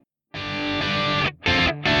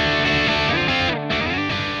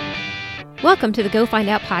Welcome to the Go Find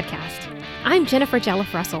Out podcast. I'm Jennifer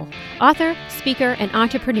Russell, author, speaker, and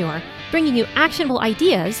entrepreneur, bringing you actionable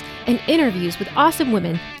ideas and interviews with awesome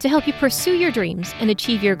women to help you pursue your dreams and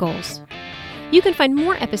achieve your goals. You can find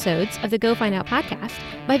more episodes of the Go Find Out podcast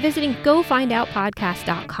by visiting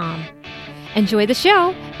gofindoutpodcast.com. Enjoy the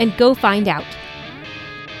show and go find out.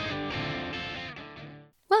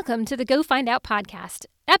 Welcome to the Go Find Out podcast,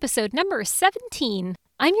 episode number 17.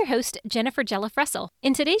 I'm your host, Jennifer Russell.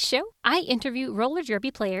 In today's show, I interview roller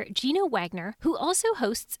derby player Gina Wagner, who also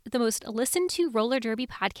hosts the most listened to roller derby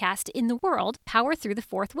podcast in the world, Power Through the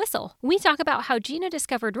Fourth Whistle. We talk about how Gina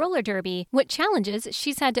discovered roller derby, what challenges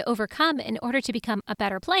she's had to overcome in order to become a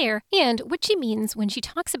better player, and what she means when she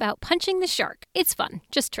talks about punching the shark. It's fun,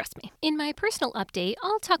 just trust me. In my personal update,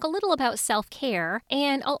 I'll talk a little about self-care,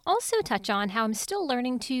 and I'll also touch on how I'm still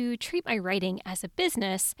learning to treat my writing as a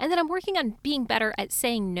business, and that I'm working on being better at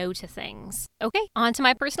saying no to things. Okay, on to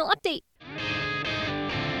my personal update.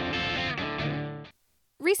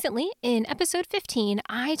 Recently, in episode 15,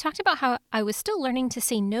 I talked about how I was still learning to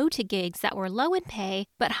say no to gigs that were low in pay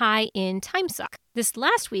but high in time suck. This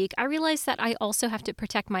last week, I realized that I also have to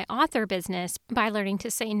protect my author business by learning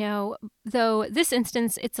to say no, though this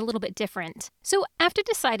instance, it's a little bit different. So after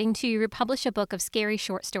deciding to republish a book of scary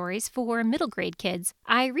short stories for middle grade kids,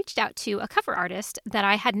 I reached out to a cover artist that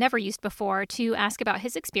I had never used before to ask about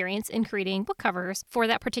his experience in creating book covers for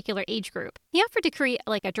that particular age group. He offered to create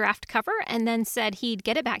a draft cover and then said he'd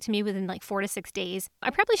get it back to me within 4 to 6 days. I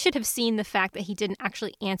probably should have seen the fact that he didn't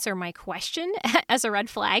actually answer my question as a red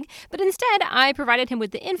flag, but instead I provided him with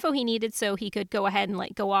the info he needed so he could go ahead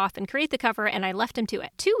and go off and create the cover, and I left him to it.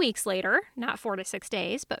 2 weeks later, not 4 to 6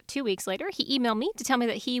 days, but 2 weeks later, he emailed me to tell me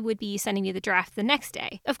that he would be sending me the draft the next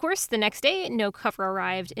day. Of course, the next day, no cover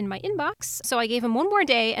arrived in my inbox, so I gave him one more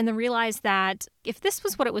day and then realized that if this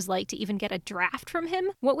was what it was like to even get a draft from him,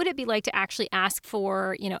 what would it be like to actually ask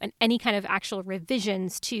for, any kind of actual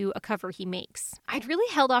revisions to a cover he makes? I'd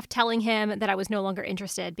really held off telling him that I was no longer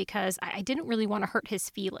interested because I didn't really want to hurt his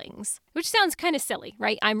feelings, which sounds kind of silly,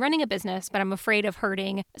 right? I'm running a business, but I'm afraid of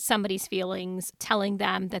hurting somebody's feelings, telling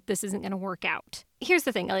them that this isn't going to work out. Here's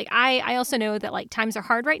the thing, I also know that times are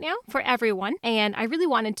hard right now for everyone, and I really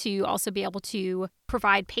wanted to also be able to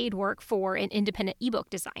provide paid work for an independent ebook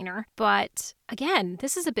designer. But again,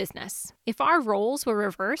 this is a business. If our roles were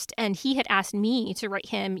reversed and he had asked me to write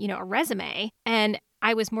him, a resume, and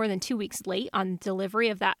I was more than 2 weeks late on delivery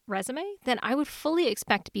of that resume, then I would fully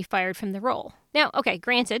expect to be fired from the role. Now, okay,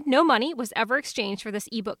 granted, no money was ever exchanged for this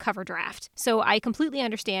ebook cover draft, so I completely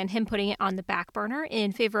understand him putting it on the back burner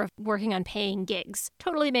in favor of working on paying gigs.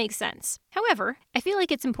 Totally makes sense. However, I feel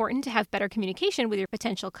like it's important to have better communication with your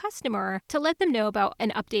potential customer to let them know about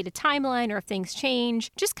an updated timeline or if things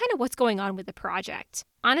change, just kind of what's going on with the project.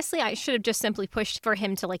 Honestly, I should have just simply pushed for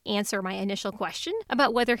him to answer my initial question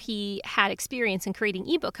about whether he had experience in creating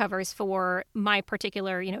ebook covers for my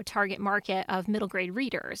particular, target market of middle grade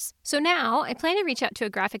readers. So now I plan to reach out to a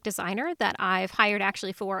graphic designer that I've hired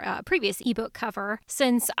actually for a previous ebook cover,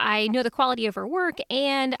 since I know the quality of her work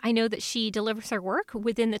and I know that she delivers her work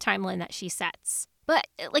within the timeline that she sets. But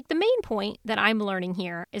the main point that I'm learning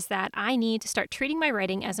here is that I need to start treating my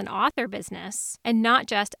writing as an author business and not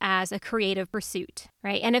just as a creative pursuit,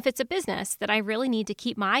 right? And if it's a business, that I really need to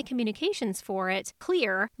keep my communications for it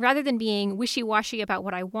clear rather than being wishy-washy about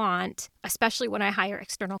what I want, especially when I hire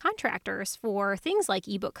external contractors for things like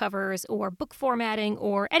ebook covers or book formatting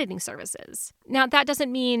or editing services. Now, that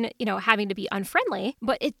doesn't mean, having to be unfriendly,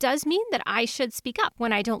 but it does mean that I should speak up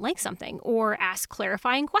when I don't like something or ask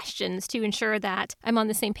clarifying questions to ensure that I'm on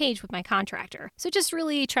the same page with my contractor. So just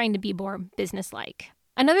really trying to be more businesslike.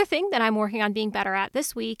 Another thing that I'm working on being better at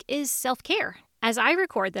this week is self-care. As I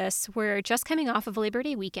record this, we're just coming off of Labor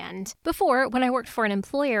Day weekend. Before, when I worked for an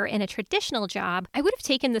employer in a traditional job, I would have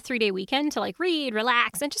taken the 3-day weekend to read,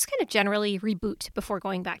 relax, and just kind of generally reboot before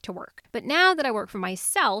going back to work. But now that I work for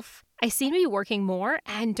myself, I seem to be working more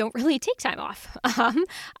and don't really take time off.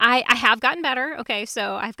 I have gotten better. Okay,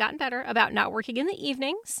 so I've gotten better about not working in the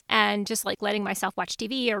evenings and just letting myself watch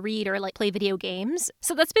TV or read or play video games.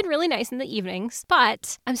 So that's been really nice in the evenings,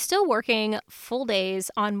 but I'm still working full days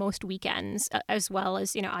on most weekends as well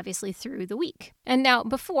as, obviously through the week. And now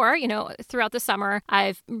before, throughout the summer,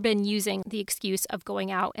 I've been using the excuse of going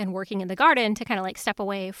out and working in the garden to kind of step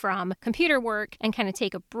away from computer work and kind of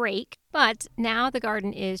take a break. But now the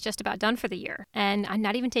garden is just about done for the year, and I'm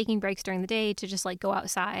not even taking breaks during the day to just like go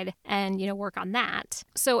outside and, work on that.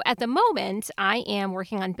 So at the moment, I am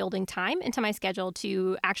working on building time into my schedule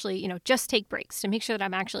to actually, just take breaks to make sure that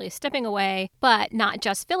I'm actually stepping away, but not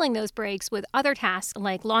just filling those breaks with other tasks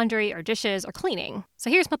like laundry or dishes or cleaning. So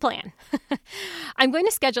here's my plan. I'm going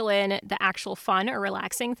to schedule in the actual fun or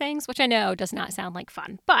relaxing things, which I know does not sound like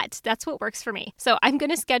fun, but that's what works for me. So I'm going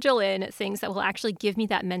to schedule in things that will actually give me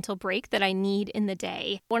that mental break that I need in the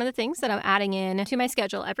day. One of the things that I'm adding in to my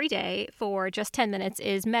schedule every day for just 10 minutes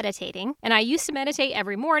is meditating. And I used to meditate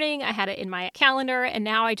every morning. I had it in my calendar, and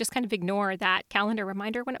now I just kind of ignore that calendar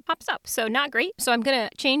reminder when it pops up. So not great. So I'm going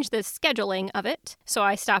to change the scheduling of it. So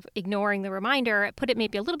I stop ignoring the reminder, put it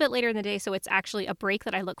maybe a little bit later in the day so it's actually a break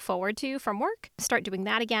that I look forward to from work. Start doing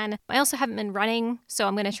that again. I also haven't been running, so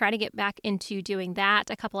I'm going to try to get back into doing that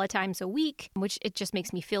a couple of times a week, which it just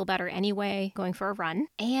makes me feel better anyway, going for a run.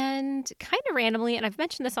 And kind of randomly, and I've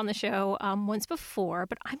mentioned this on the show once before,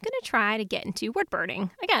 but I'm going to try to get into wood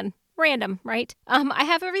burning. Again, random, right? I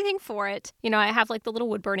have everything for it. I have like the little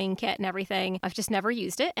wood burning kit and everything. I've just never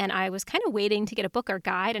used it. And I was kind of waiting to get a book or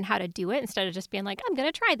guide on how to do it instead of just being like, I'm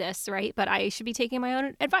going to try this, right? But I should be taking my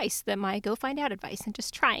own advice, than my go find out advice, and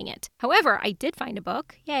just trying it. However, I did find a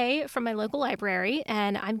book, yay, from my local library.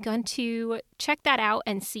 And I'm going to check that out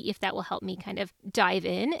and see if that will help me kind of dive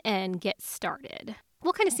in and get started.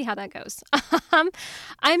 We'll kind of see how that goes.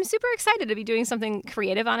 I'm super excited to be doing something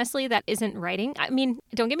creative, honestly, that isn't writing. I mean,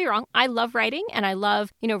 don't get me wrong. I love writing, and I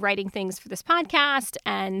love, writing things for this podcast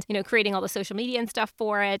and, creating all the social media and stuff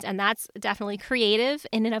for it. And that's definitely creative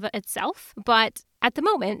in and of itself. But at the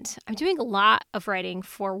moment, I'm doing a lot of writing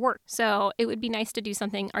for work. So it would be nice to do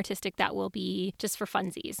something artistic that will be just for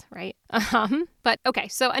funsies, right? But okay,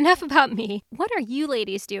 so enough about me. What are you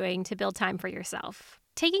ladies doing to build time for yourself?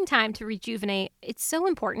 Taking time to rejuvenate, it's so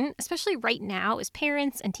important, especially right now as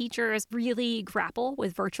parents and teachers really grapple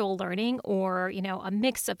with virtual learning or, a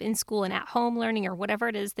mix of in-school and at-home learning or whatever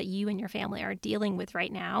it is that you and your family are dealing with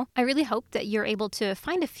right now. I really hope that you're able to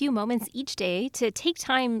find a few moments each day to take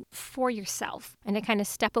time for yourself and to kind of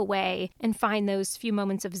step away and find those few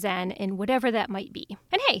moments of zen in whatever that might be.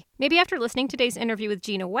 And hey, maybe after listening to today's interview with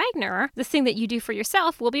Gina Wagner, the thing that you do for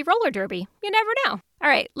yourself will be roller derby. You never know. All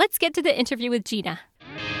right, let's get to the interview with Gina.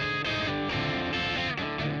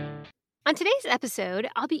 On today's episode,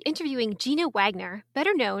 I'll be interviewing Gina Wagner,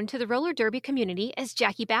 better known to the roller derby community as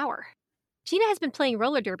Jackie Bauer. Gina has been playing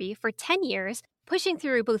roller derby for 10 years, pushing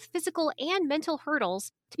through both physical and mental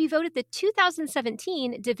hurdles to be voted the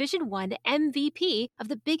 2017 Division I MVP of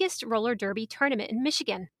the biggest roller derby tournament in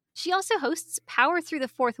Michigan. She also hosts Power Through the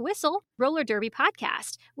Fourth Whistle roller derby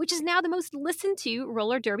podcast, which is now the most listened to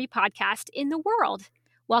roller derby podcast in the world.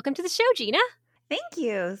 Welcome to the show, Gina. Thank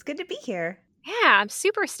you. It's good to be here. Yeah, I'm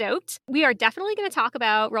super stoked. We are definitely going to talk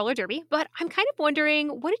about roller derby, but I'm kind of wondering,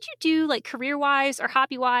 what did you do like career-wise or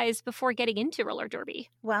hobby-wise before getting into roller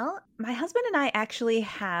derby? Well, my husband and I actually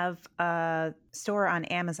have a store on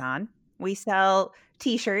Amazon. We sell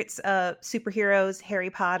t-shirts, superheroes,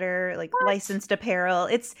 Harry Potter, like licensed apparel.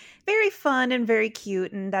 It's very fun and very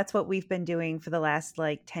cute, and that's what we've been doing for the last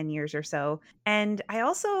 10 years or so. And I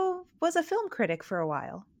also was a film critic for a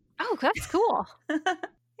while. Oh, that's cool.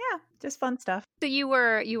 Yeah, just fun stuff. So you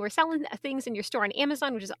were selling things in your store on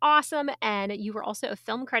Amazon, which is awesome, and you were also a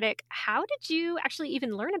film critic. How did you actually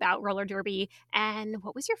even learn about roller derby, and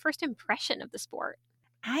what was your first impression of the sport?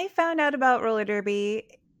 I found out about roller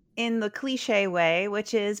derby in the cliche way,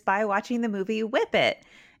 which is by watching the movie Whip It.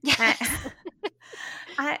 Yes.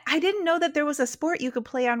 I didn't know that there was a sport you could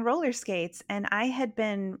play on roller skates, and I had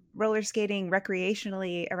been roller skating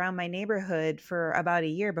recreationally around my neighborhood for about a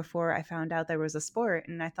year before I found out there was a sport,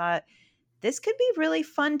 and I thought, this could be really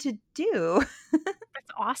fun to do.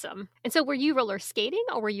 That's awesome. And so were you roller skating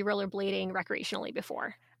or were you rollerblading recreationally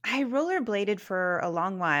before? I rollerbladed for a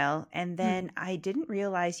long while, and then I didn't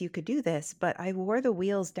realize you could do this, but I wore the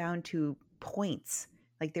wheels down to points.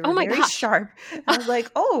 Like they were very gosh. sharp. I was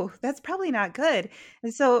like, oh, that's probably not good.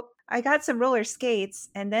 And so I got some roller skates,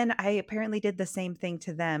 and then I apparently did the same thing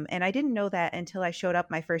to them. And I didn't know that until I showed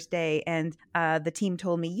up my first day, and the team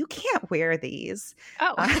told me, you can't wear these.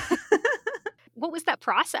 Oh. What was that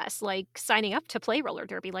process like signing up to play roller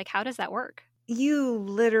derby? Like, how does that work? You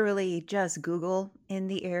literally just Google in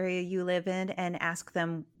the area you live in and ask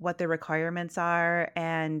them what the requirements are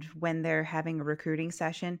and when they're having a recruiting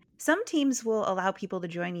session. Some teams will allow people to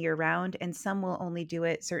join year round, and some will only do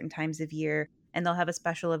it certain times of year. and they'll have a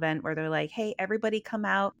special event where they're like, hey, everybody come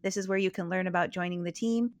out. This is where you can learn about joining the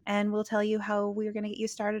team, and we'll tell you how we're going to get you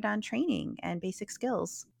started on training and basic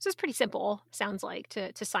skills. So it's pretty simple, sounds like,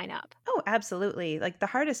 to sign up. Oh, absolutely. Like the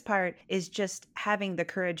hardest part is just having the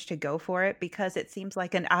courage to go for it because it seems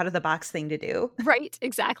like an out of the box thing to do. Right,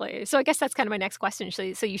 exactly. So I guess that's kind of my next question.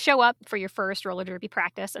 So you show up for your first roller derby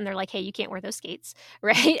practice, and they're like, "Hey, you can't wear those skates,"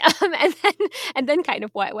 right? And then kind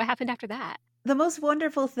of what happened after that? The most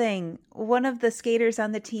wonderful thing, one of the skaters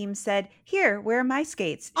on the team said, here, wear my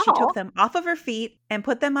skates. She Oh, took them off of her feet and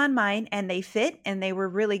put them on mine, and they fit and they were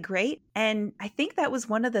really great. And I think that was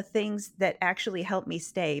one of the things that actually helped me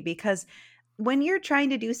stay because when you're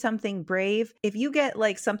trying to do something brave, if you get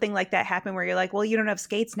like something like that happen where you're like, well, you don't have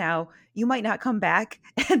skates now, you might not come back.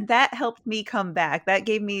 And that helped me come back. That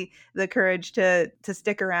gave me the courage to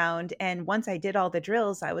stick around. And once I did all the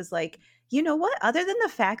drills, I was like, you know what? Other than the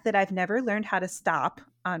fact that I've never learned how to stop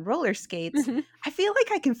on roller skates, mhm. I feel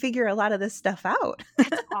like I can figure a lot of this stuff out.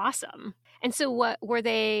 That's awesome. And so what were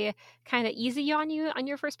they kind of easy on you on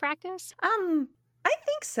your first practice? I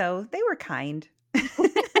think so. They were kind.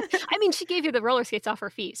 I mean, she gave you the roller skates off her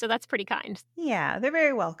feet, so that's pretty kind. Yeah, they're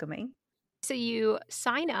very welcoming. So you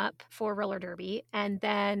sign up for roller derby, and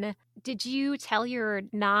then did you tell your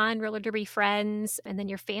non-roller derby friends and then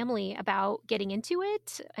your family about getting into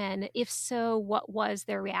it? And if so, what was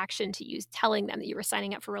their reaction to you telling them that you were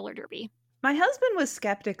signing up for roller derby? My husband was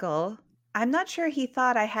skeptical. I'm not sure he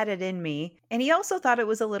thought I had it in me. And he also thought it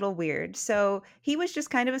was a little weird. So he was just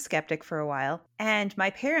kind of a skeptic for a while. And my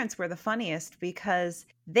parents were the funniest because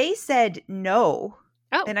they said no.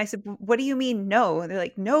 Oh, And I said, what do you mean no? And they're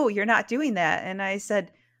like, no, you're not doing that. And I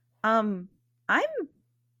said, I'm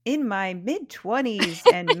in my mid 20s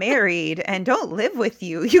and married and don't live with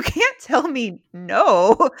you. You can't tell me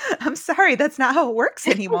no. I'm sorry. That's not how it works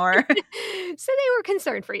anymore. so they were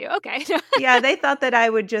concerned for you. Okay. Yeah, they thought that I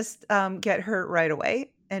would just, get hurt right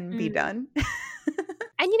away and be Mm. done.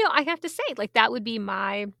 And I have to say, like that would be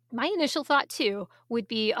my initial thought too, would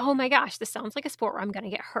be, "Oh my gosh, this sounds like a sport where I'm gonna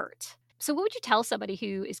get hurt." So what would you tell somebody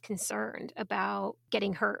who is concerned about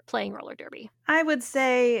getting hurt playing roller derby? I would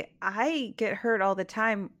say I get hurt all the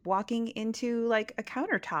time walking into, like, a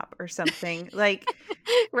countertop or something. Like,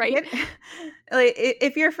 Right? get like,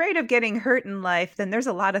 if you're afraid of getting hurt in life, then there's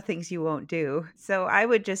a lot of things you won't do. So I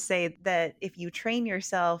would just say that if you train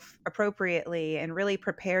yourself appropriately and really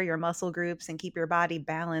prepare your muscle groups and keep your body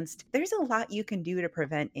balanced, there's a lot you can do to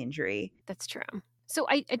prevent injury. That's true. So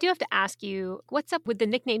I do have to ask you, what's up with the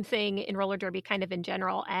nickname thing in roller derby kind of in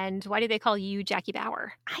general, and why do they call you Jackie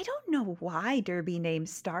Bauer? I don't know why derby names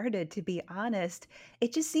started, to be honest.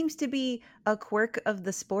 It just seems to be a quirk of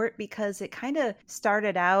the sport because it kind of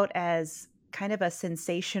started out as kind of a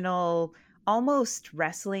sensational, almost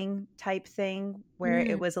wrestling type thing where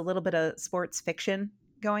it Mm. was a little bit of sports fiction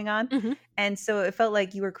going on. Mhm. And so it felt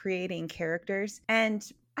like you were creating characters. And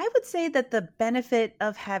I would say that the benefit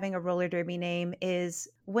of having a roller derby name is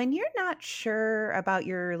when you're not sure about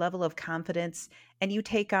your level of confidence and you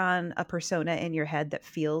take on a persona in your head that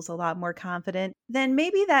feels a lot more confident, then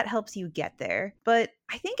maybe that helps you get there. But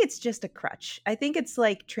I think it's just a crutch. I think it's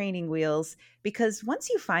like training wheels because once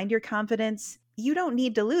you find your confidence, you don't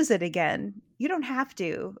need to lose it again. You don't have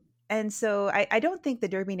to. And so I don't think the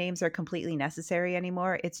derby names are completely necessary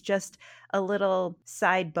anymore. It's just a little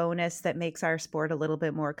side bonus that makes our sport a little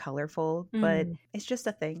bit more colorful, but Mm. it's just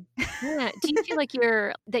a thing. Yeah. Do you feel like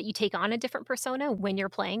you take on a different persona when you're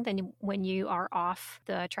playing than when you are off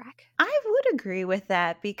the track? I would agree with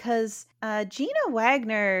that because Gina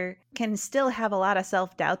Wagner can still have a lot of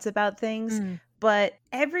self doubts about things, Mm. but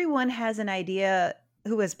everyone has an idea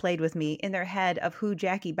who has played with me in their head of who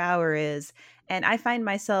Jackie Bauer is. And I find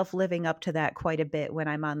myself living up to that quite a bit when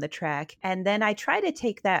I'm on the track. And then I try to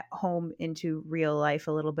take that home into real life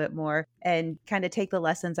a little bit more and kind of take the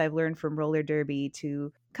lessons I've learned from roller derby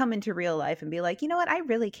to come into real life and be like, you know what? I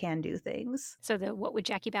really can do things. So the what would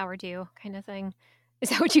Jackie Bauer do kind of thing? Is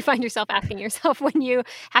that what you find yourself asking yourself when you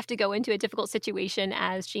have to go into a difficult situation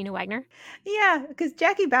as Gina Wagner? Yeah, because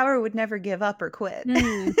Jackie Bauer would never give up or quit.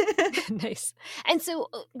 Mm. Nice. And so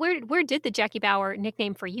where did the Jackie Bauer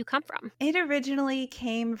nickname for you come from? It originally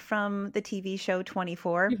came from the TV show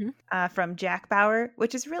 24, Mhm. from Jack Bauer,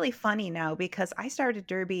 which is really funny now because I started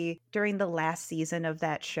Derby during the last season of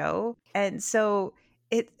that show. And so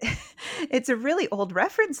it it's a really old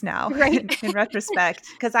reference now Right. in retrospect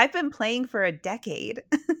because I've been playing for a decade.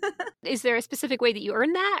 Is there a specific way that you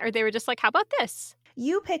earned that, or they were just like, "How about this?"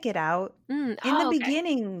 You pick it out. Mm. In the Oh, okay.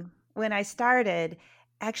 beginning, when I started,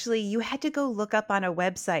 Actually, you had to go look up on a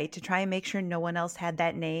website to try and make sure no one else had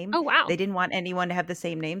that name. Oh, wow. They didn't want anyone to have the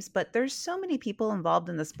same names, but there's so many people involved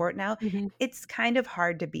in the sport now. Hmm. It's kind of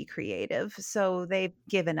hard to be creative. So they've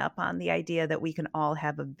given up on the idea that we can all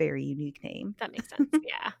have a very unique name. That makes sense.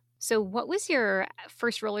 Yeah. So, what was your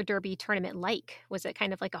first roller derby tournament like? Was it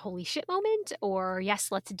kind of like a holy shit moment or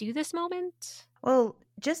yes, let's do this moment? Well,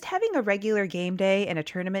 just having a regular game day and a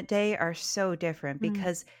tournament day are so different Mm,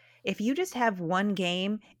 because if you just have one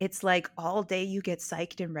game, it's like all day you get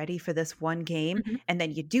psyched and ready for this one game, mhm. and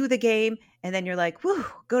then you do the game, and then you're like, whew,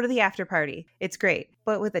 go to the after party. It's great.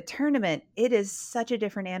 But with a tournament, it is such a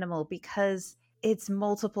different animal because it's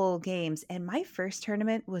multiple games. And my first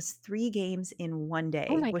tournament was 3 games in one Oh day,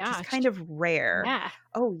 my which is gosh. kind of rare. Yeah.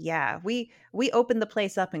 Oh yeah, we opened the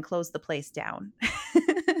place up and closed the place down.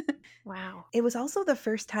 Wow. It was also the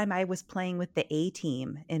first time I was playing with the A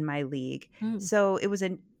team in my league. Mm, So it was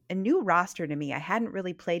a new roster to me. I hadn't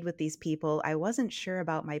really played with these people. I wasn't sure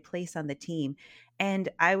about my place on the team. And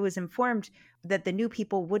I was informed that the new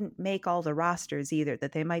people wouldn't make all the rosters either,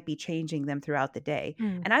 that they might be changing them throughout the day.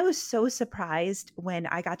 mm. And I was so surprised when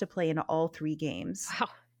I got to play in all 3 games. Wow.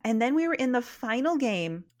 And then we were in the final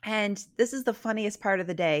game, and this is the funniest part of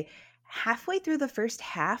the day. Halfway through the first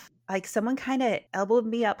half, like someone kind of elbowed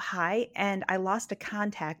me up high, and I lost a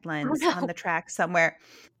contact Oh lens on no. the track somewhere.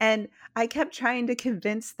 And I kept trying to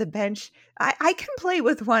convince the bench, I can play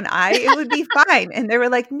with one eye. It would be fine. And they were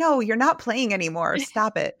like, no, you're not playing anymore.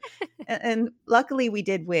 Stop it. And luckily, we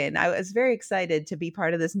did win. I was very excited to be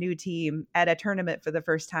part of this new team at a tournament for the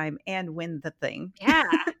first time and win the thing. Yeah.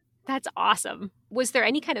 That's awesome. Was there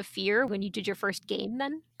any kind of fear when you did your first game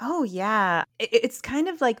then? Oh, yeah. It's kind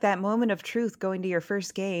of like that moment of truth going to your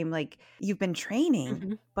first game. Like you've been training,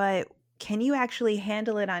 Mhm. but can you actually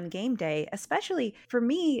handle it on game day? Especially for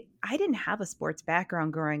me, I didn't have a sports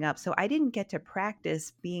background growing up, so I didn't get to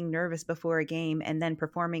practice being nervous before a game and then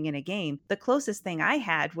performing in a game. The closest thing I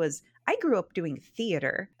had was I grew up doing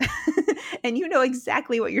theater, and you know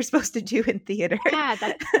exactly what you're supposed to do in theater. Yeah,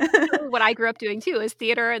 that's totally what I grew up doing too, is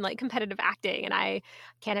theater and, like, competitive acting, and I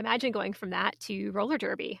can't imagine going from that to roller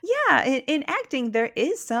derby. Yeah, in acting, there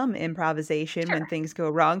is some improvisation when Sure. things go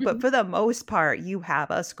wrong, but Mhm. for the most part, you have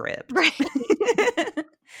a script. Right.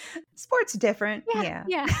 Sport's different, Yeah,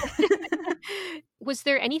 yeah. yeah. Was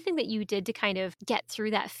there anything that you did to kind of get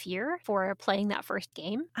through that fear for playing that first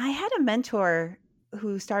game? I had a mentor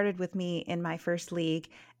who started with me in my first league,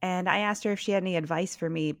 and I asked her if she had any advice for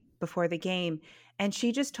me before the game. And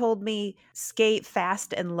she just told me skate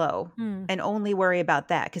fast and low Mm, and only worry about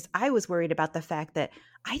that. Because I was worried about the fact that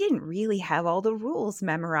I didn't really have all the rules no.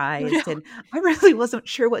 memorized and I really wasn't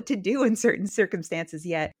sure what to do in certain circumstances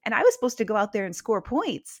yet. And I was supposed to go out there and score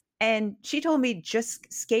points. And she told me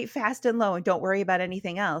just skate fast and low and don't worry about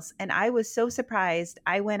anything else. And I was so surprised.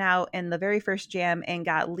 I went out in the very first jam and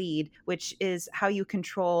got lead, which is how you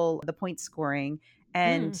control the point scoring.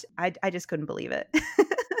 And Mm, I just couldn't believe it.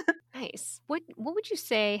 nice. What would you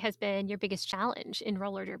say has been your biggest challenge in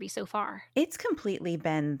roller derby so far? It's completely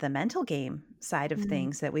been the mental game side of Mm,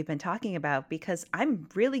 things that we've been talking about because I'm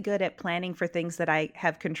really good at planning for things that I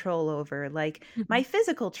have control over, like mhm, my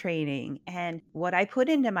physical training and what I put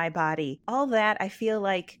into my body. All that, I feel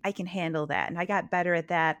like I can handle that. And I got better at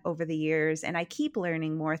that over the years. And I keep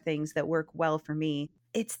learning more things that work well for me.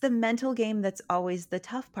 It's the mental game that's always the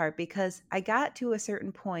tough part because I got to a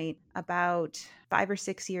certain point about 5 or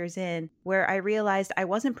 6 years in where I realized I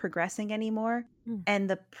wasn't progressing anymore. mm, And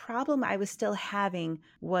the problem I was still having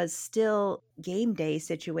was still game day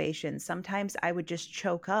situations. Sometimes I would just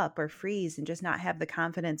choke up or freeze and just not have the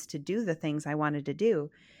confidence to do the things I wanted to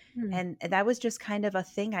do. mm, And that was just kind of a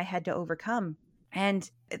thing I had to overcome.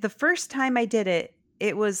 And the first time I did it,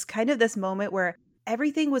 it was kind of this moment where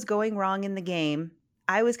everything was going wrong in the game.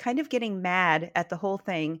 I was kind of getting mad at the whole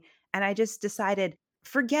thing. And I just decided,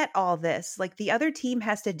 forget all this. Like the other team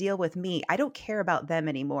has to deal with me. I don't care about them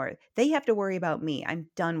anymore. They have to worry about me. I'm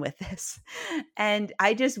done with this. And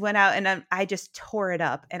I just went out and I just tore it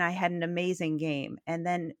up and I had an amazing game. And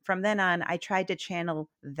then from then on, I tried to channel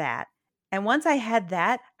that. And once I had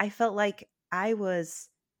that, I felt like I was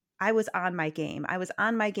on my game. I was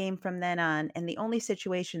on my game from then on, and the only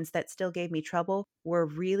situations that still gave me trouble were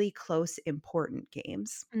really close, important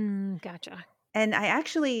games. gotcha. And I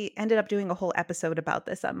actually ended up doing a whole episode about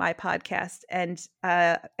this on my podcast. And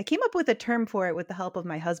I came up with a term for it with the help of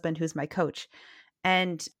my husband, who's my coach.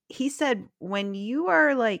 And he said, when you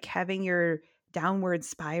are like having your downward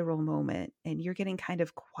spiral moment and you're getting kind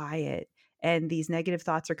of quiet and these negative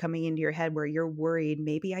thoughts are coming into your head where you're worried,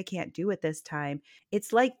 maybe I can't do it this time.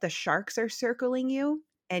 It's like the sharks are circling you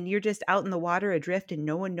and you're just out in the water adrift and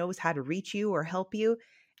no one knows how to reach you or help you.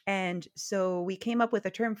 And so we came up with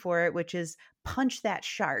a term for it, which is punch that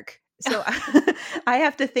shark. So I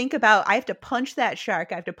have to think about, I have to punch that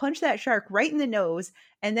shark. I have to punch that shark right in the nose.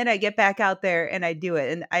 And then I get back out there and I do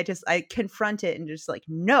it. And I confront it and just like,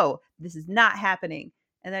 no, this is not happening.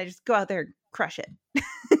 And I just go out there and crush it.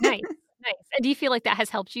 Nice, nice. And do you feel like that has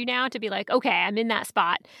helped you now to be like, "Okay, I'm in that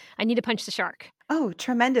spot. I need to punch the shark." Oh,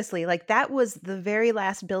 tremendously. Like that was the very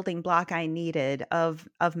last building block I needed of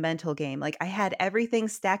mental game. Like I had everything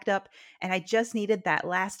stacked up and I just needed that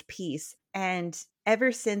last piece. And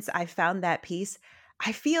ever since I found that piece,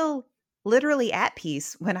 I feel literally at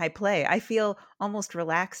peace when I play. I feel almost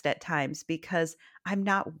relaxed at times because I'm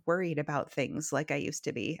not worried about things like I used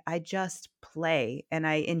to be. I just play and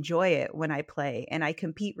I enjoy it when I play and I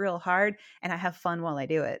compete real hard and I have fun while I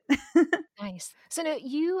do it. Nice. So now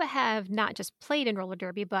you have not just played in roller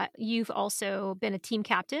derby, but you've also been a team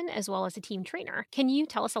captain as well as a team trainer. Can you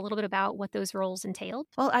tell us a little bit about what those roles entailed?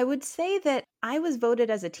 Well, I would say that I was voted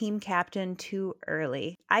as a team captain too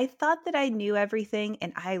early. I thought that I knew everything,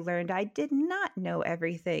 and I learned I did not know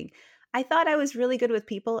everything. I thought I was really good with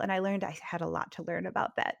people, and I learned I had a lot to learn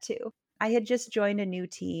about that too. I had just joined a new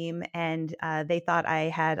team, and they thought I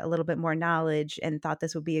had a little bit more knowledge and thought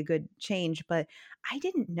this would be a good change, but I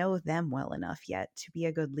didn't know them well enough yet to be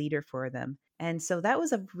a good leader for them. And so that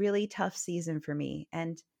was a really tough season for me.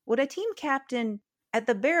 And what a team captain at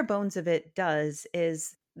the bare bones of it does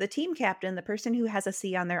is the team captain, the person who has a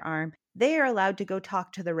C on their arm, they are allowed to go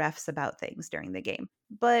talk to the refs about things during the game.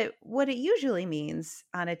 But what it usually means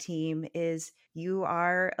on a team is you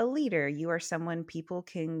are a leader. You are someone people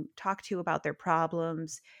can talk to about their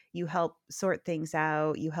problems. You help sort things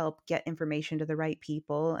out. You help get information to the right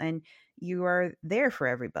people, and you are there for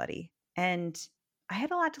everybody. And I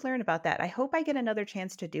had a lot to learn about that. I hope I get another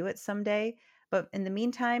chance to do it someday. But in the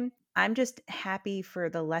meantime, I'm just happy for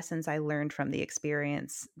the lessons I learned from the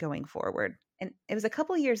experience going forward. And it was a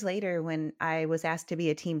couple years later when I was asked to be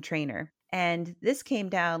a team trainer. And this came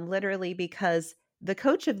down literally because the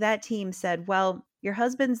coach of that team said, "Well, your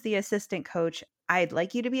husband's the assistant coach. I'd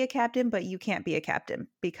like you to be a captain, but you can't be a captain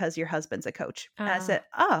because your husband's a coach." And I Uh, said,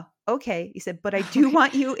 "Oh, okay." He said, "But I do okay.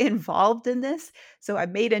 want you involved in this. So I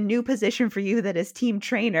made a new position for you that is team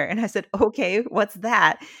trainer." And I said, "Okay, what's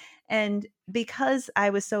that?" And because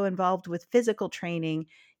I was so involved with physical training,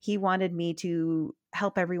 he wanted me to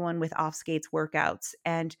help everyone with off skates workouts.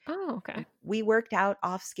 And Oh, okay. we worked out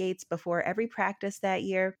off skates before every practice that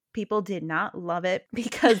year. People did not love it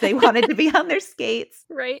because they wanted to be on their skates.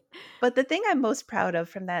 Right. But the thing I'm most proud of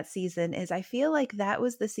from that season is I feel like that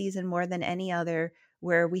was the season more than any other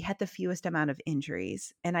where we had the fewest amount of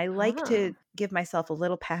injuries. And I like Oh, to give myself a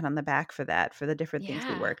little pat on the back for that, for the different things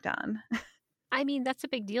we yeah. worked on. I mean, that's a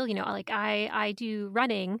big deal, like I do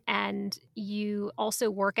running and you also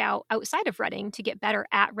work out outside of running to get better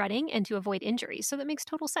at running and to avoid injuries. So that makes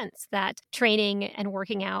total sense that training and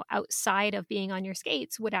working out outside of being on your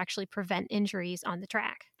skates would actually prevent injuries on the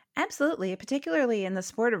track. Absolutely. Particularly in the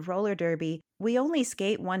sport of roller derby, we only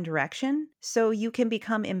skate one direction, so you can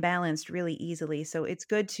become imbalanced really easily. So it's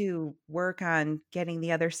good to work on getting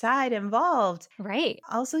the other side involved. Right.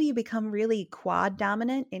 Also, you become really quad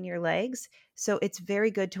dominant in your legs. So it's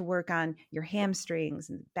very good to work on your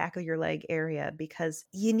hamstrings and back of your leg area because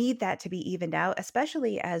you need that to be evened out,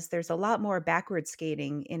 especially as there's a lot more backward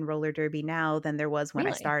skating in roller derby now than there was when I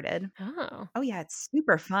Really? started. Oh. Oh, yeah, it's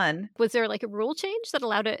super fun. Was there like a rule change that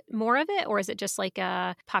allowed it more of it? Or is it just like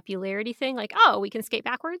a popularity thing? Like, oh, we can skate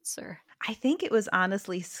backwards? Or, I think it was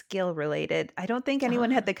honestly skill related. I don't think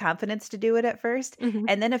anyone had ah, the confidence to do it at first. mhm.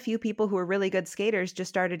 And then a few people who were really good skaters just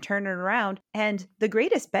started turning around. And the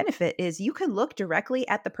greatest benefit is you can look directly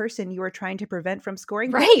at the person you are trying to prevent from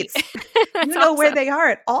scoring Right. points. That's You know where awesome. they are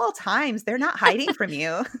at all times. They're not hiding from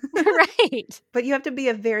you. Right. But you have to be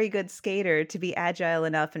a very good skater to be agile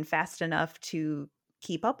enough and fast enough to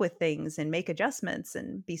keep up with things and make adjustments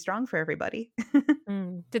and be strong for everybody.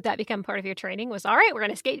 Mm. Did that become part of your training? Was all right, we're going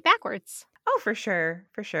to skate backwards. Oh, for sure,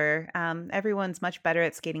 for sure. Everyone's much better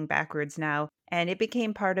at skating backwards now, and it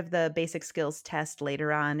became part of the basic skills test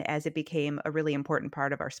later on as it became a really important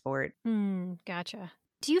part of our sport. Gotcha.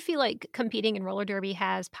 Do you feel like competing in roller derby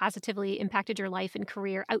has positively impacted your life and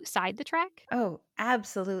career outside the track? Oh,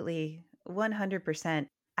 absolutely, 100%.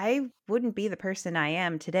 I wouldn't be the person I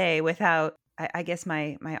am today without, I guess,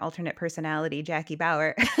 my alternate personality, Jackie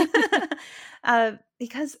Bauer,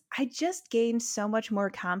 because I just gained so much more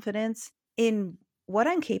confidence in what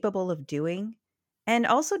I'm capable of doing, and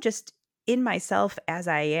also just in myself as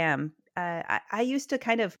I am. I used to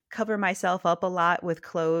kind of cover myself up a lot with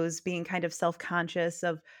clothes, being kind of self conscious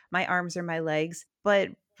of my arms or my legs. But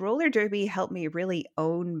roller derby helped me really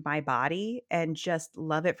own my body and just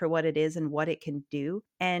love it for what it is and what it can do.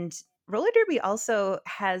 And roller derby also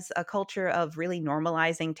has a culture of really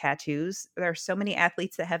normalizing tattoos. There are so many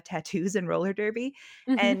athletes that have tattoos in roller derby,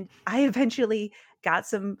 Hmm. and I eventually got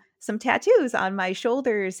some tattoos on my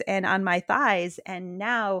shoulders and on my thighs, and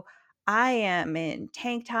now I am in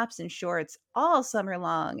tank tops and shorts all summer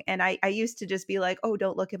long. And I used to just be like, oh,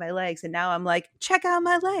 don't look at my legs. And now I'm like, check out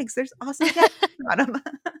my legs. There's awesome tattoos on them.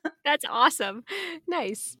 That's awesome.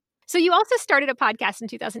 Nice. So you also started a podcast in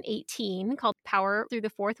 2018 called Power Through the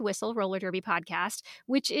Fourth Whistle Roller Derby Podcast,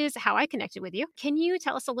 which is how I connected with you. Can you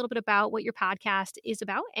tell us a little bit about what your podcast is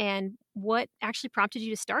about and what actually prompted you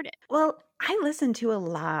to start it? Well, I listen to a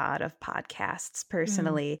lot of podcasts Mm.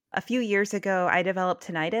 personally. A few years ago, I developed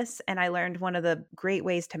tinnitus, and I learned one of the great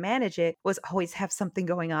ways to manage it was always have something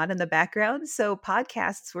going on in the background. So,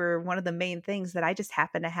 podcasts were one of the main things that I just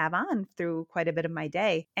happened to have on through quite a bit of my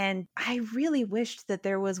day. And I really wished that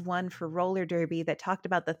there was one for roller derby that talked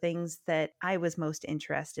about the things that I was most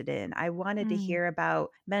interested in. I wanted to Mm. hear about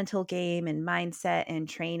mental game and mindset and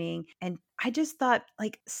training. And I just thought,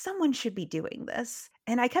 like, someone should be doing this.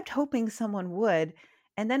 And I kept hoping someone would.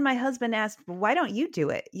 And then my husband asked, "Well, why don't you do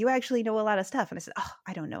it? You actually know a lot of stuff." And I said, "Oh,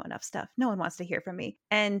 I don't know enough stuff. No one wants to hear from me."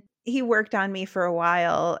 And he worked on me for a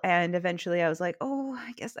while. And eventually I was like, oh,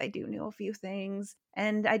 I guess I do know a few things.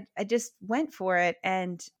 And I just went for it.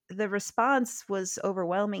 And the response was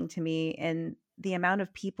overwhelming to me. And the amount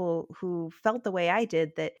of people who felt the way I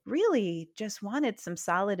did that really just wanted some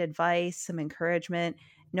solid advice, some encouragement,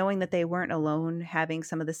 knowing that they weren't alone having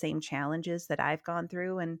some of the same challenges that I've gone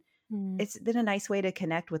through. And Mm. it's been a nice way to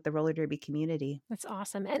connect with the roller derby community. That's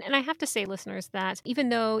awesome. And I have to say, listeners, that even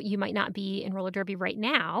though you might not be in roller derby right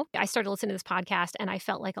now, I started listening to this podcast and I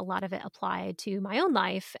felt like a lot of it applied to my own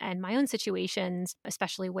life and my own situations,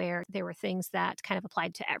 especially where there were things that kind of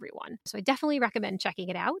applied to everyone. So I definitely recommend checking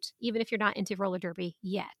it out, even if you're not into roller derby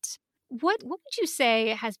yet. What would you say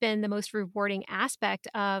has been the most rewarding aspect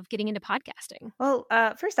of getting into podcasting? Well,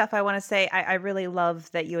 first off, I want to say I really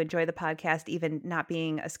love that you enjoy the podcast, even not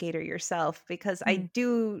being a skater yourself, because I Mm.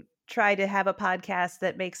 do try to have a podcast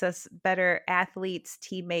that makes us better athletes,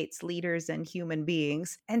 teammates, leaders, and human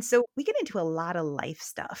beings. And so we get into a lot of life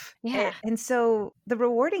stuff. Yeah. And so the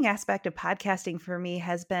rewarding aspect of podcasting for me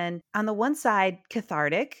has been, on the one side,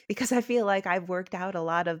 cathartic, because I feel like I've worked out a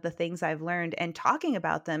lot of the things I've learned, and talking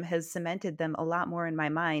about them has cemented them a lot more in my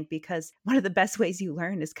mind, because one of the best ways you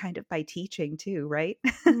learn is kind of by teaching too, right?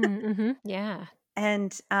 Mm-hmm. Yeah.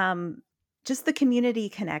 And just the community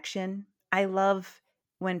connection. I love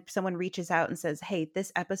when someone reaches out and says, "Hey,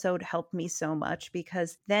 this episode helped me so much,"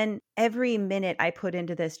 because then every minute I put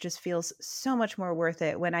into this just feels so much more worth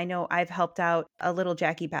it when I know I've helped out a little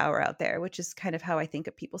Jackie Bauer out there, which is kind of how I think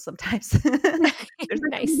of people sometimes. There's like a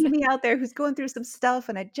Nice. mini me out there who's going through some stuff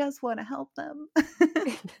and I just want to help them.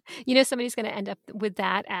 You know, somebody's going to end up with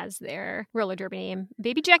that as their roller derby name.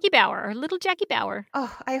 Baby Jackie Bauer or little Jackie Bauer.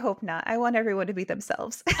 Oh, I hope not. I want everyone to be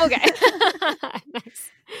themselves. Okay.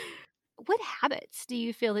 Nice. What habits do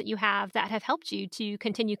you feel that you have that have helped you to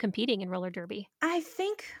continue competing in roller derby? I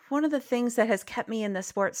think one of the things that has kept me in the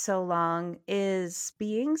sport so long is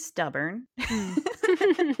being stubborn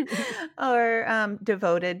Mm. or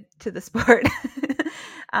devoted to the sport.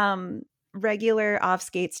 um, Regular off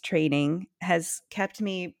skates training has kept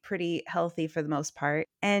me pretty healthy for the most part.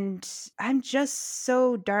 And I'm just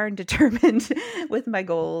so darn determined with my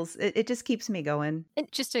goals. It just keeps me going. And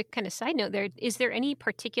just a kind of side note there, is there any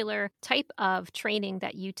particular type of training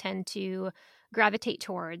that you tend to gravitate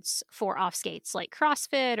towards for off skates, like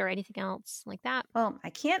CrossFit or anything else like that? Well, I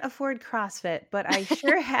can't afford CrossFit, but I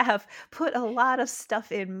sure have put a lot of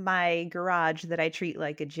stuff in my garage that I treat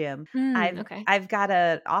like a gym. Mm, I've okay. I've got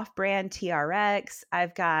a off-brand TRX,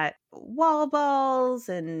 I've got wall balls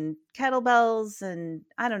and kettlebells and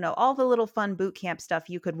I don't know, all the little fun boot camp stuff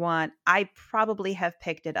you could want. I probably have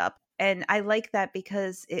picked it up. And I like that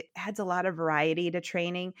because it adds a lot of variety to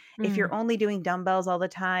training. If Mm, you're only doing dumbbells all the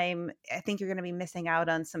time, I think you're going to be missing out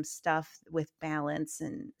on some stuff with balance.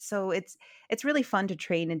 And so it's really fun to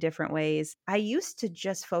train in different ways. I used to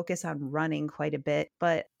just focus on running quite a bit,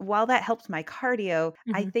 but while that helps my cardio,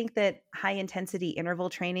 I mhm. think that high intensity interval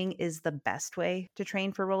training is the best way to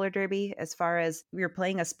train for roller derby, as far as we're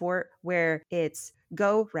playing a sport where it's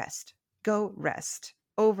go rest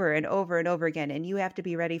over and over and over again. And you have to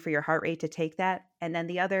be ready for your heart rate to take that. And then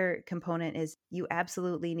the other component is you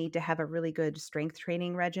absolutely need to have a really good strength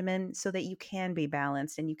training regimen so that you can be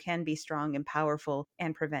balanced and you can be strong and powerful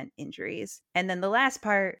and prevent injuries. And then the last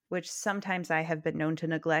part, which sometimes I have been known to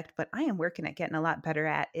neglect, but I am working at getting a lot better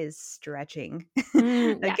at, is stretching.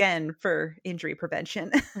 Yes. Again, for injury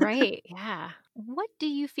prevention. Right. Yeah. What do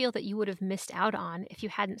you feel that you would have missed out on if you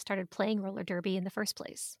hadn't started playing roller derby in the first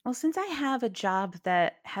place? Well, since I have a job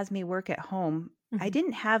that has me work at home, I Hmm.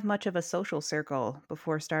 didn't have much of a social circle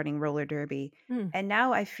before starting roller derby. Mm. And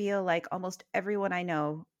now I feel like almost everyone I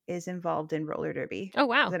know is involved in roller derby Oh,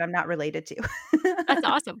 wow. that I'm not related to. That's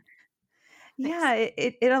awesome. Yeah, Nice.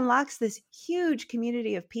 it unlocks this huge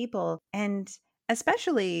community of people. And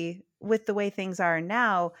especially with the way things are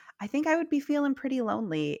now, I think I would be feeling pretty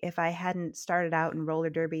lonely if I hadn't started out in roller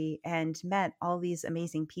derby and met all these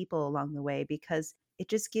amazing people along the way because it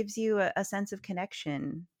just gives you a sense of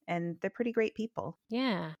connection. And they're pretty great people.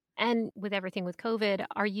 Yeah. And with everything with COVID,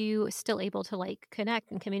 are you still able to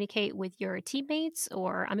connect and communicate with your teammates?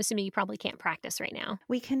 Or I'm assuming you probably can't practice right now.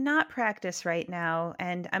 We cannot practice right now,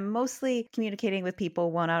 and I'm mostly communicating with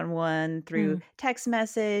people one on one through Mm. text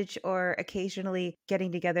message or occasionally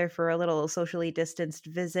getting together for a little socially distanced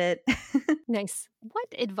visit. Nice. What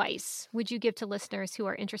advice would you give to listeners who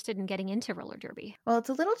are interested in getting into roller derby? Well, it's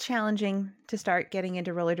a little challenging to start getting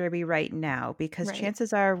into roller derby right now because Right.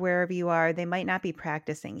 chances are, wherever you are, they might not be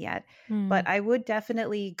practicing yet. Mm. But I would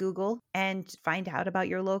definitely Google and find out about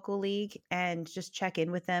your local league and just check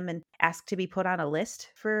in with them and ask to be put on a list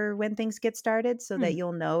for when things get started so that Mm.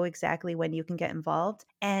 you'll know exactly when you can get involved.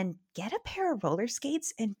 And get a pair of roller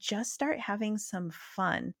skates and just start having some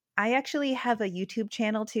fun. I actually have a YouTube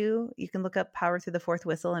channel too. You can look up Power Through the Fourth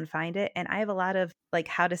Whistle and find it. And I have a lot of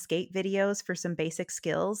how to skate videos for some basic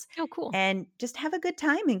skills Oh, cool. and just have a good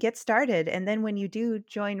time and get started. And then when you do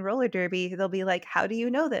join roller derby, they'll be like, "How do you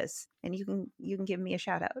know this?" And you can give me a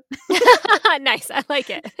shout out. Nice. I like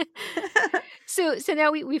it. So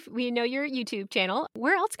now we know your YouTube channel.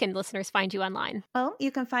 Where else can listeners find you online? Well, you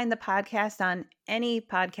can find the podcast on any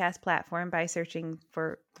podcast platform by searching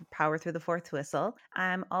for Power Through the Fourth Whistle.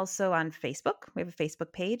 I'm also on Facebook. We have a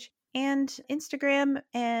Facebook page and Instagram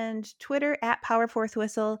and Twitter at Power Fourth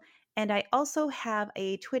Whistle. And I also have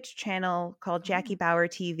a Twitch channel called Jackie Oh, Bauer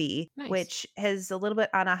TV, nice. which is a little bit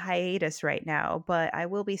on a hiatus right now, but I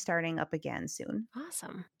will be starting up again soon.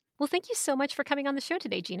 Awesome. Well, thank you so much for coming on the show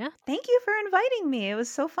today, Gina. Thank you for inviting me. It was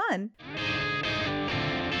so fun.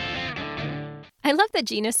 I love that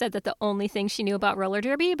Gina said that the only thing she knew about roller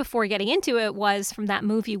derby before getting into it was from that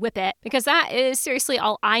movie Whip It, because that is seriously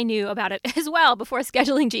all I knew about it as well before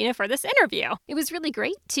scheduling Gina for this interview. It was really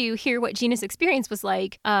great to hear what Gina's experience was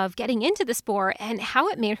like of getting into the sport and how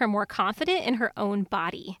it made her more confident in her own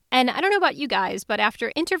body. And I don't know about you guys, but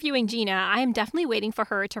after interviewing Gina, I am definitely waiting for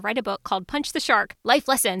her to write a book called Punch the Shark, Life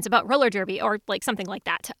Lessons about roller derby, or something like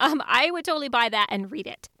that. I would totally buy that and read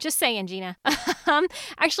it. Just saying, Gina.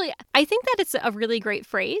 Actually, I think that it's a really great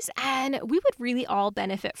phrase, and we would really all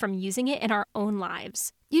benefit from using it in our own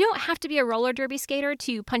lives. You don't have to be a roller derby skater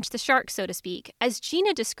to punch the shark, so to speak. As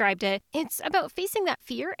Gina described it, it's about facing that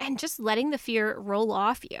fear and just letting the fear roll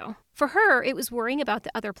off you. For her, it was worrying about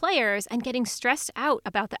the other players and getting stressed out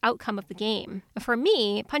about the outcome of the game. For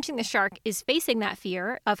me, punching the shark is facing that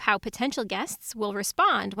fear of how potential guests will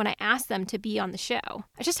respond when I ask them to be on the show.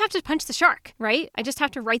 I just have to punch the shark, right? I just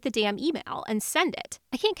have to write the damn email and send it.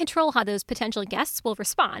 I can't control how those potential guests will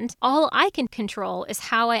respond. All I can control is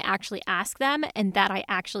how I actually ask them and that I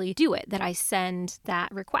actually do it, that I send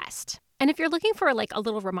that request. And if you're looking for a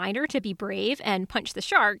little reminder to be brave and punch the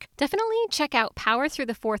shark, definitely check out Power Through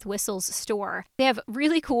the Fourth Whistle's store. They have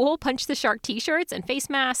really cool Punch the Shark t-shirts and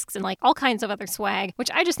face masks and all kinds of other swag,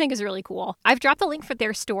 which I just think is really cool. I've dropped the link for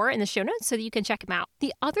their store in the show notes so that you can check them out.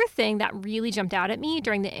 The other thing that really jumped out at me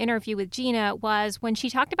during the interview with Gina was when she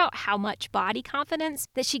talked about how much body confidence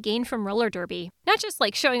that she gained from roller derby. Not just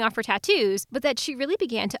showing off her tattoos, but that she really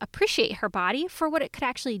began to appreciate her body for what it could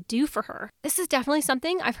actually do for her. This is definitely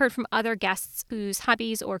something I've heard from other guests whose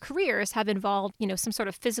hobbies or careers have involved, some sort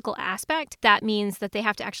of physical aspect. That means that they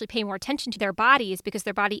have to actually pay more attention to their bodies because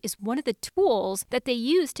their body is one of the tools that they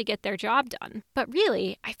use to get their job done. But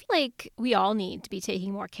really, I feel like we all need to be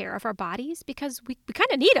taking more care of our bodies because we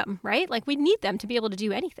kind of need them, right? We need them to be able to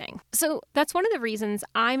do anything. So that's one of the reasons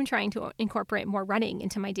I'm trying to incorporate more running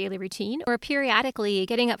into my daily routine, or periodically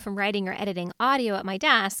getting up from writing or editing audio at my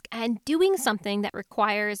desk and doing something that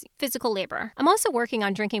requires physical labor. I'm also working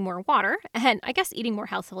on drinking more water water, and I guess eating more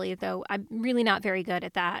healthily, though I'm really not very good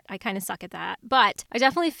at that. I kind of suck at that. But I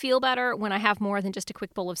definitely feel better when I have more than just a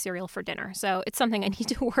quick bowl of cereal for dinner. So it's something I need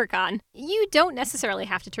to work on. You don't necessarily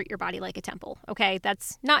have to treat your body like a temple, okay?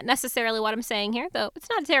 That's not necessarily what I'm saying here, though it's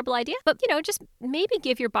not a terrible idea. But, just maybe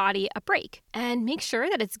give your body a break and make sure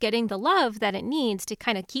that it's getting the love that it needs to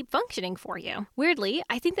kind of keep functioning for you. Weirdly,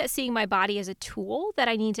 I think that seeing my body as a tool that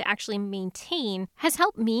I need to actually maintain has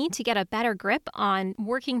helped me to get a better grip on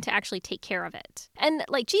working to actually take care of it. And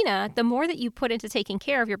like Gina, the more that you put into taking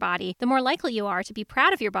care of your body, the more likely you are to be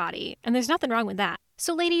proud of your body. And there's nothing wrong with that.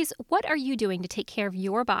 So ladies, what are you doing to take care of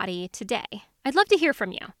your body today? I'd love to hear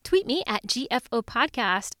from you. Tweet me at GFO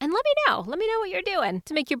Podcast and let me know. Let me know what you're doing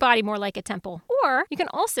to make your body more like a temple. Or you can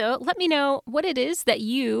also let me know what it is that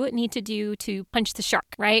you need to do to punch the shark,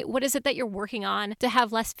 right? What is it that you're working on to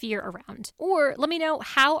have less fear around? Or let me know,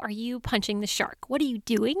 how are you punching the shark? What are you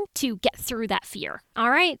doing to get through that fear?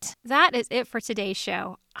 All right, that is it for today's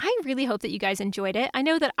show. I really hope that you guys enjoyed it. I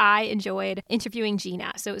know that I enjoyed interviewing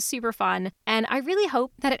Gina, so it was super fun. And I really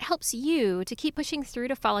hope that it helps you to keep pushing through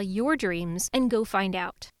to follow your dreams and go find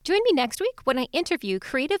out. Join me next week when I interview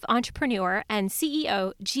creative entrepreneur and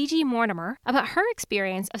CEO Gigi Mortimer about her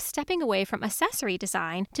experience of stepping away from accessory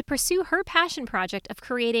design to pursue her passion project of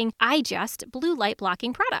creating iJust blue light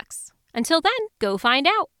blocking products. Until then, go find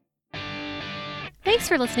out. Thanks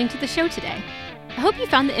for listening to the show today. I hope you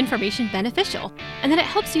found the information beneficial and that it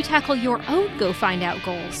helps you tackle your own Go Find Out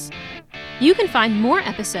goals. You can find more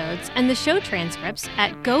episodes and the show transcripts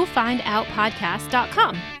at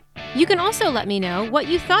gofindoutpodcast.com. You can also let me know what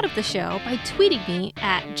you thought of the show by tweeting me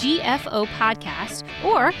at GFO Podcast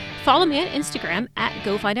or follow me on Instagram at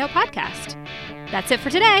Go Find Out Podcast. That's it for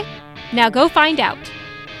today. Now go find out.